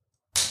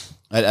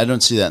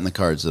don't see that in the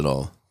cards at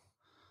all.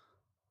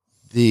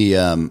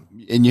 And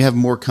you have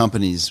more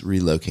companies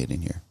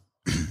relocating here,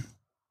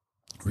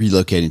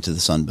 relocating to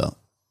the Sun Belt.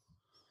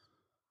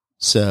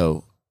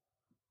 So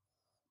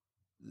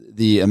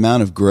the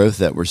amount of growth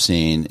that we're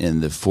seeing in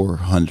the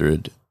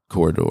 400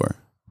 corridor,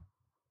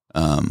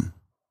 I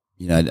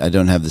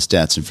don't have the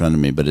stats in front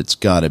of me, but it's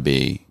got to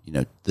be,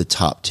 the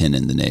top 10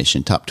 in the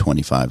nation, top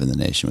 25 in the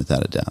nation,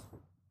 without a doubt,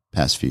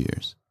 past few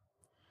years.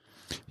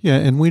 Yeah,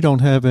 and we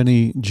don't have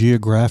any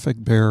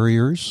geographic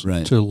barriers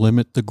right. to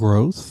limit the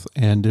growth.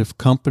 And if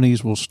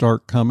companies will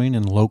start coming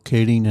and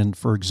locating in,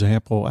 for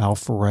example,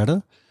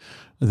 Alpharetta,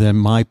 then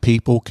my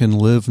people can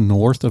live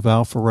north of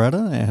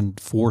Alpharetta, and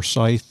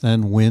Forsyth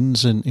then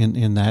wins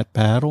in that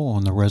battle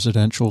on the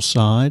residential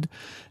side.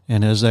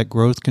 And as that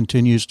growth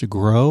continues to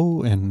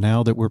grow, and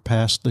now that we're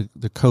past the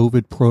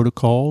COVID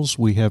protocols,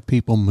 we have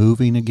people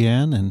moving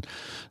again. And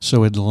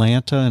so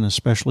Atlanta, and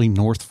especially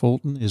North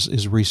Fulton,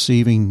 is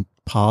receiving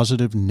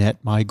positive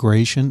net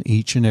migration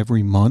each and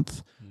every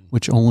month,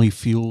 which only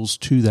fuels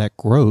to that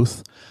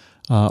growth.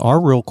 Our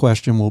real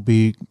question will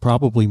be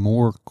probably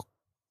more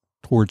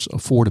towards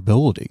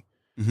affordability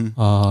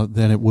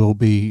than it will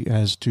be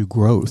as to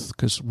growth,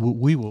 because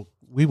we will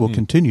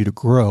continue to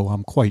grow,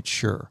 I'm quite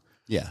sure.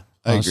 Yeah,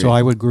 I agree. So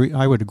I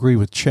would agree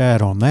with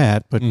Chad on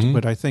that,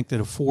 but I think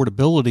that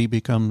affordability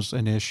becomes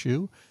an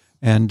issue,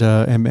 and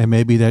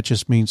maybe that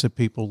just means that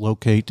people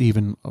locate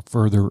even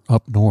further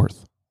up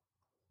north.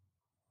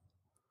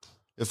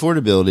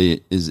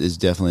 Affordability is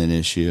definitely an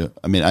issue.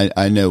 I mean,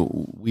 I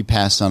know we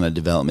passed on a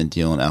development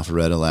deal in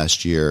Alpharetta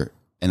last year,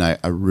 and I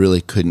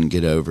really couldn't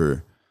get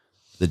over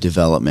the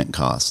development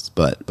costs,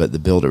 but the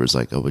builder was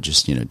like, "Oh, but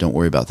just don't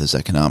worry about this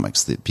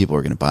economics. The people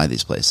are going to buy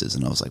these places."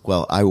 And I was like,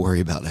 "Well, I worry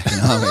about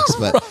economics,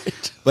 but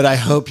right. But I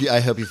hope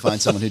you find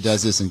someone who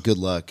does this, and good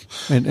luck."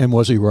 And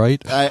was he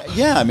right?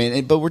 Yeah, I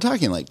mean, but we're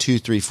talking like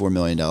 $2, $3, $4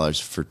 million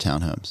for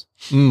townhomes,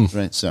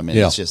 right? So I mean,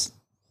 it's just,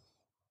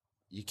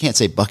 you can't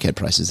say Buckhead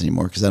prices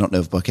anymore, because I don't know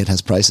if Buckhead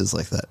has prices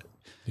like that.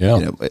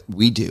 Yeah,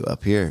 we do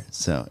up here.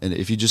 So, and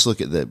if you just look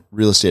at the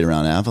real estate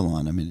around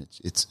Avalon, I mean,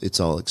 it's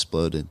all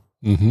exploded.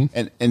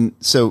 Mm-hmm. And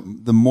so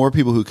the more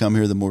people who come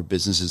here, the more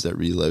businesses that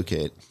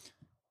relocate.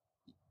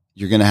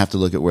 You're going to have to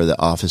look at where the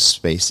office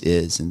space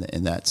is, and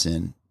that's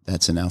in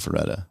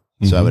Alpharetta.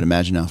 So I would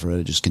imagine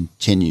Alpharetta just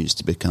continues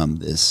to become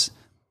this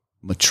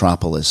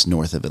metropolis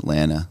north of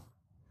Atlanta.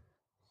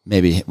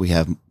 Maybe we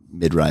have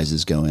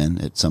mid-rises go in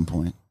at some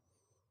point.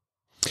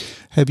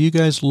 Have you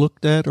guys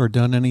looked at or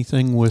done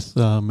anything with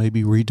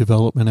maybe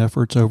redevelopment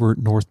efforts over at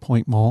North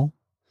Point Mall?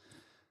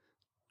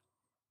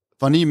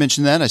 Funny you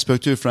mentioned that. I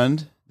spoke to a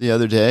friend the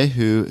other day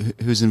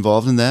who's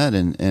involved in that,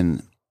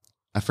 and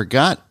I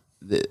forgot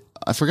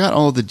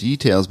all of the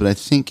details, but I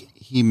think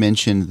he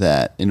mentioned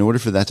that in order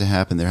for that to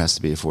happen, there has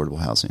to be affordable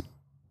housing,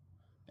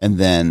 and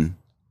then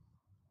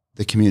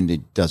the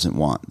community doesn't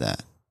want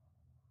that.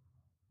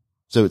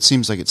 So it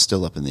seems like it's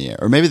still up in the air.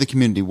 Or maybe the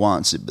community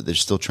wants it, but they're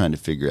still trying to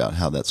figure out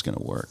how that's going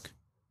to work.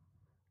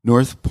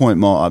 North Point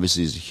Mall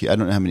obviously is, I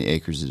don't know how many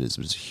acres it is,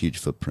 but it's a huge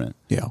footprint.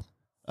 Yeah.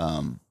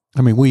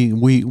 I mean,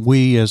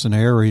 we as an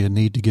area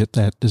need to get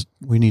that.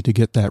 We need to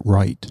get that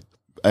right.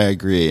 I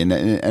agree, and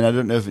I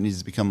don't know if it needs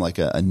to become like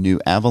a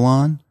new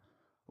Avalon,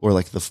 or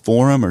like the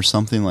Forum or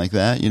something like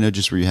that.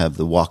 Just where you have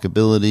the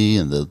walkability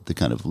and the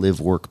kind of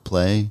live, work,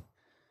 play.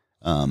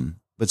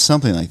 But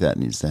something like that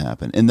needs to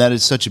happen, and that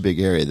is such a big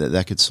area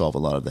that could solve a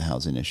lot of the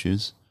housing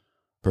issues,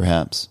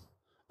 perhaps.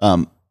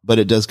 But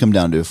it does come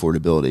down to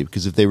affordability,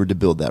 because if they were to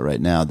build that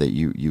right now, that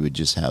you would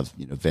just have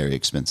very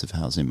expensive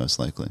housing most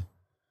likely.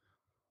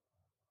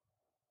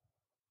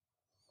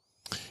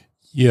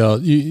 Yeah,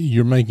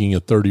 you're making a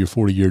 30 or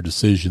 40 year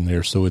decision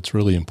there, so it's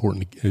really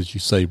important, as you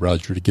say,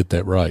 Roger, to get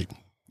that right.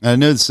 I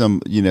know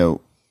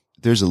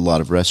there's a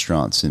lot of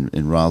restaurants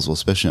in Roswell,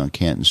 especially on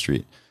Canton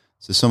Street.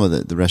 So some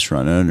of the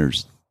restaurant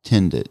owners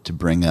tend to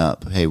bring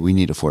up, hey, we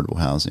need affordable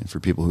housing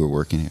for people who are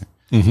working here.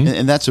 Mm-hmm.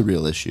 And that's a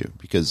real issue,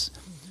 because,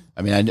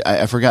 I mean,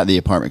 I forgot the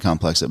apartment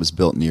complex that was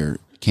built near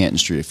Canton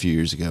Street a few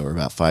years ago, or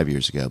about 5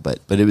 years ago, but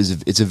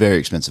it's a very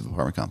expensive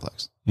apartment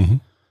complex. Mm-hmm.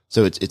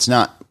 So it's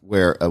not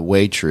where a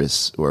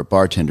waitress or a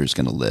bartender is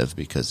going to live,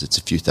 because it's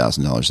a few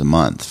 $1,000s a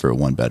month for a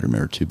 1-bedroom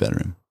or a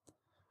 2-bedroom.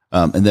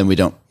 And then we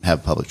don't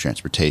have public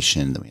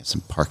transportation. Then we have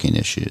some parking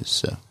issues.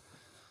 So,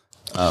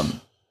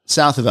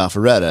 south of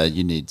Alpharetta,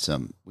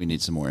 we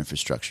need some more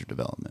infrastructure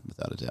development,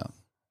 without a doubt.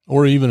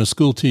 Or even a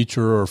school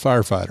teacher or a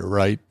firefighter,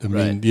 right? I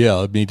mean,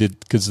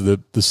 because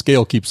the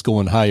scale keeps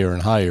going higher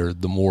and higher,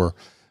 the more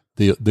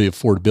the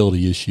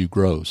affordability issue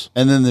grows.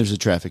 And then there's a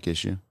traffic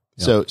issue.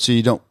 Yeah. So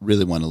you don't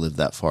really want to live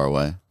that far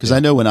away. Because I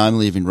know when I'm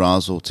leaving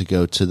Roswell to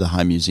go to the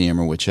High Museum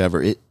or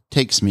whichever, it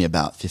takes me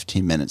about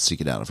 15 minutes to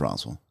get out of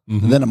Roswell.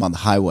 Mm-hmm. And then I'm on the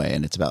highway,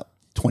 and it's about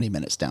 20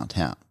 minutes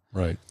downtown.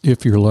 Right.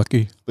 If you're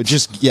lucky. But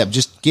just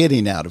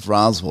getting out of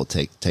Roswell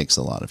takes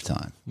a lot of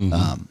time.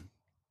 Mm-hmm.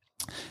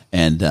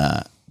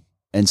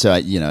 And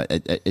so,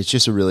 it's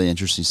just a really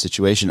interesting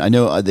situation. I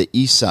know the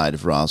east side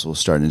of Roswell is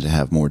starting to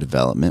have more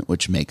development,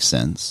 which makes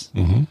sense.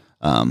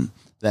 Mm-hmm.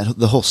 That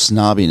the whole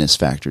snobbiness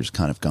factor has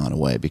kind of gone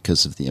away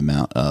because of the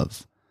amount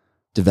of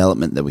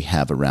development that we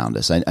have around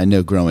us. I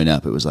know growing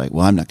up, it was like,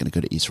 well, I'm not going to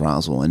go to East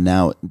Roswell. And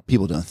now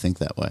people don't think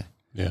that way.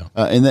 Yeah.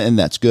 And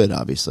that's good,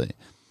 obviously.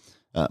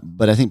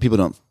 But I think people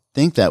don't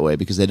think that way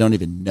because they don't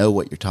even know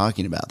what you're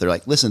talking about. They're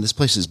like, listen, this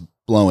place is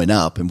blowing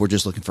up and we're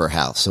just looking for a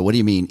house. So what do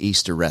you mean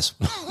East or West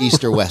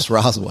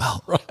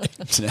Roswell?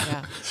 Right.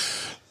 Yeah.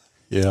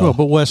 Yeah. Well,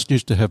 but West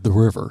used to have the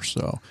river,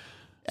 so.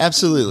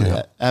 Absolutely.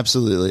 Yeah.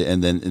 Absolutely.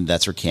 And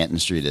that's where Canton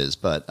Street is.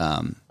 But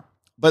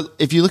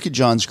if you look at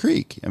Johns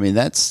Creek, I mean,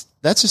 that's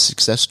a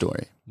success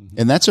story. Mm-hmm.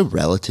 And that's a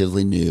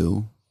relatively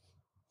new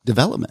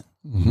development.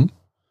 Mm-hmm.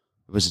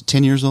 Was it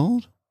 10 years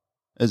old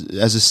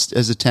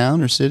as a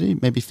town or city?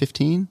 Maybe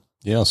 15?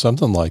 Yeah,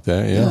 something like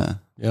that.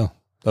 Yeah.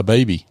 A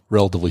baby,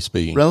 relatively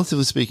speaking.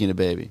 A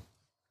baby.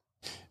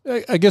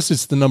 I guess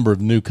it's the number of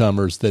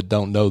newcomers that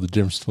don't know the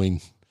difference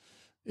between,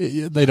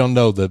 they don't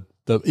know the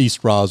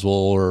East Roswell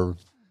or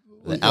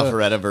the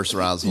Alpharetta versus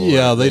Roswell.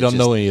 Yeah, they don't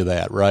know any of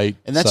that, right?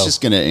 And that's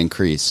just going to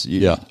increase.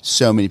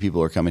 So many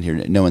people are coming here.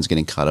 No one's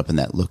getting caught up in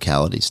that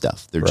locality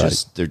stuff. They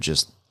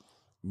just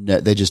know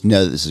that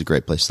this is a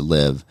great place to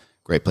live,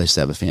 great place to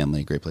have a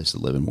family, great place to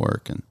live and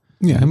work. And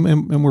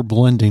and we're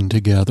blending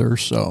together.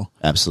 So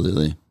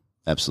absolutely.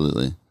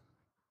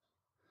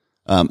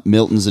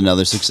 Milton's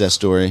another success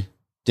story.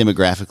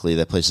 Demographically,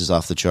 that place is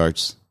off the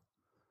charts.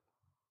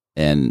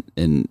 And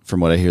from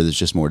what I hear, there's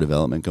just more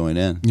development going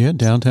in. Yeah,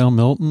 downtown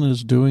Milton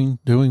is doing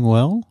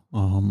well.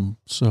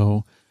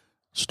 So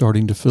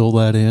starting to fill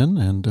that in,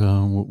 and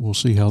we'll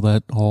see how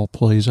that all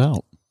plays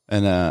out.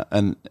 And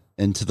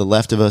to the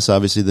left of us,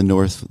 obviously the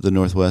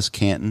northwest,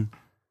 Canton,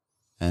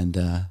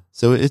 and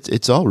so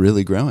it's all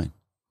really growing.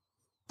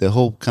 The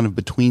whole kind of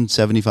between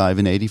 75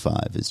 and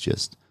 85 is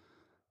just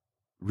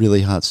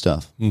really hot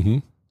stuff. Mm-hmm.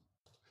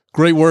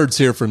 Great words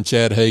here from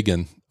Chad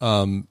Hagan,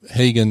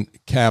 Hagan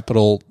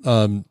Capital.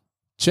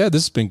 Chad,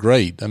 this has been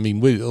great. I mean,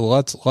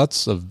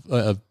 lots of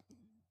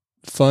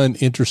fun,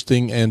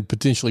 interesting, and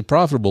potentially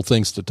profitable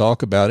things to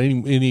talk about.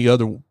 Any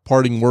other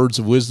parting words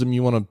of wisdom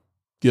you want to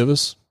give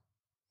us?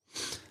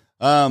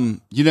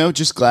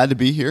 Just glad to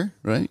be here.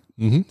 Right.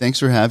 Mm-hmm. Thanks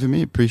for having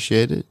me.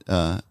 Appreciate it.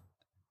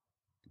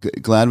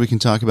 Glad we can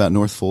talk about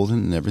North Fulton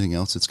and everything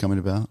else that's coming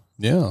about.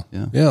 Yeah.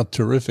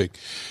 Terrific.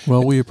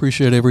 Well, we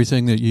appreciate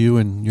everything that you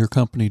and your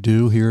company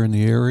do here in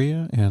the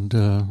area, and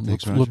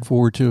look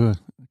forward to a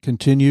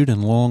continued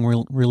and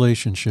long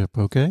relationship.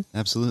 Okay.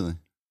 Absolutely.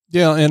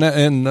 Yeah,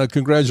 and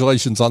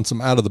congratulations on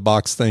some out of the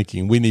box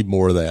thinking. We need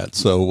more of that.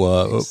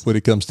 So when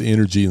it comes to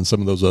energy and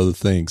some of those other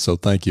things, so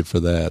thank you for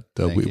that.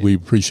 We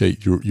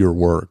appreciate your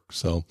work.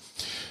 So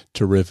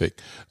terrific.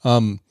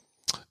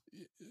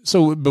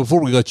 So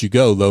before we let you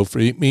go, though, for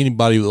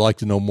anybody who would like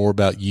to know more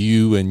about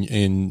you and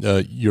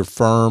your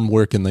firm,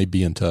 where can they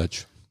be in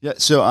touch? Yeah,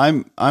 so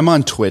I'm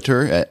on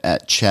Twitter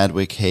at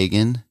Chadwick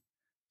Hagan,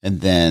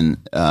 And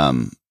then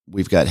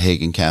we've got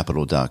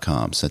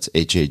HaganCapital.com. So that's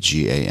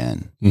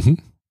HAGAN. Mm-hmm.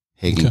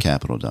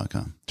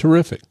 HaganCapital.com.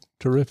 Terrific.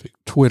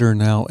 Twitter,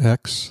 now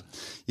X.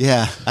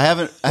 Yeah, I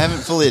haven't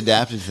fully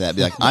adapted to that.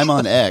 Be like, I'm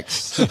on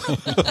X,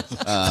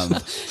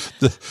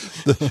 the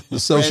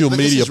social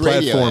media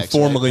platform RadioX,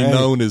 formerly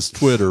known as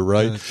Twitter,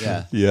 right?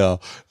 Yeah.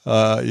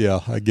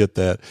 I get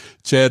that.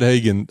 Chad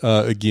Hagan,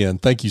 again,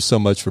 thank you so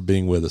much for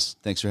being with us.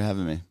 Thanks for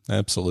having me.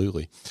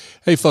 Absolutely.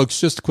 Hey, folks,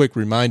 just a quick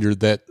reminder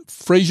that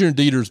Frazier and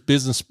Deeter's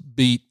Business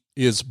Beat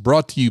is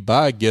brought to you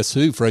by, guess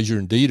who? Frazier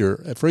and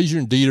Deeter. Frazier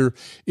and Deeter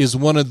is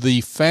one of the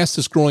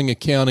fastest growing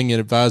accounting and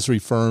advisory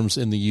firms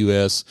in the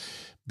U.S.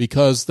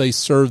 because they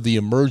serve the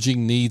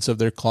emerging needs of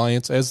their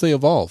clients as they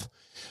evolve.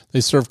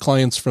 They serve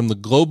clients from the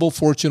global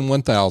Fortune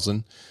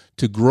 1000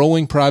 to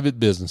growing private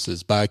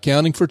businesses by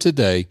accounting for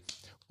today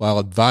while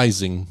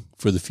advising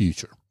for the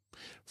future.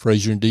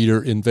 Frazier and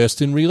Deeter invest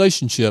in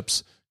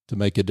relationships to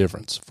make a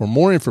difference. For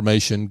more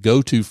information,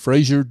 go to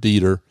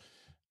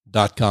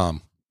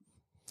FrazierDeeter.com.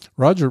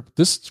 Roger,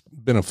 this has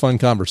been a fun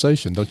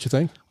conversation, don't you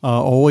think?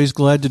 Always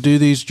glad to do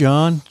these,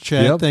 John.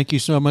 Chad, Yep. Thank you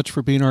so much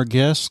for being our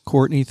guest.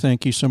 Courtney,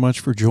 thank you so much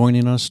for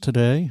joining us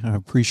today. I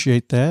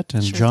appreciate that.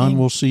 And Sure John, thing.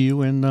 we'll see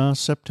you in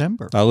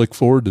September. I look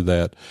forward to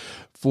that.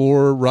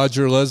 For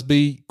Roger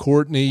Lusby,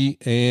 Courtney,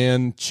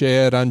 and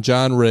Chad, I'm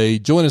John Ray.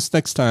 Join us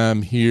next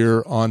time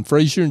here on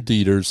Frazier and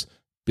Deeter's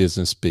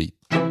Business Beat.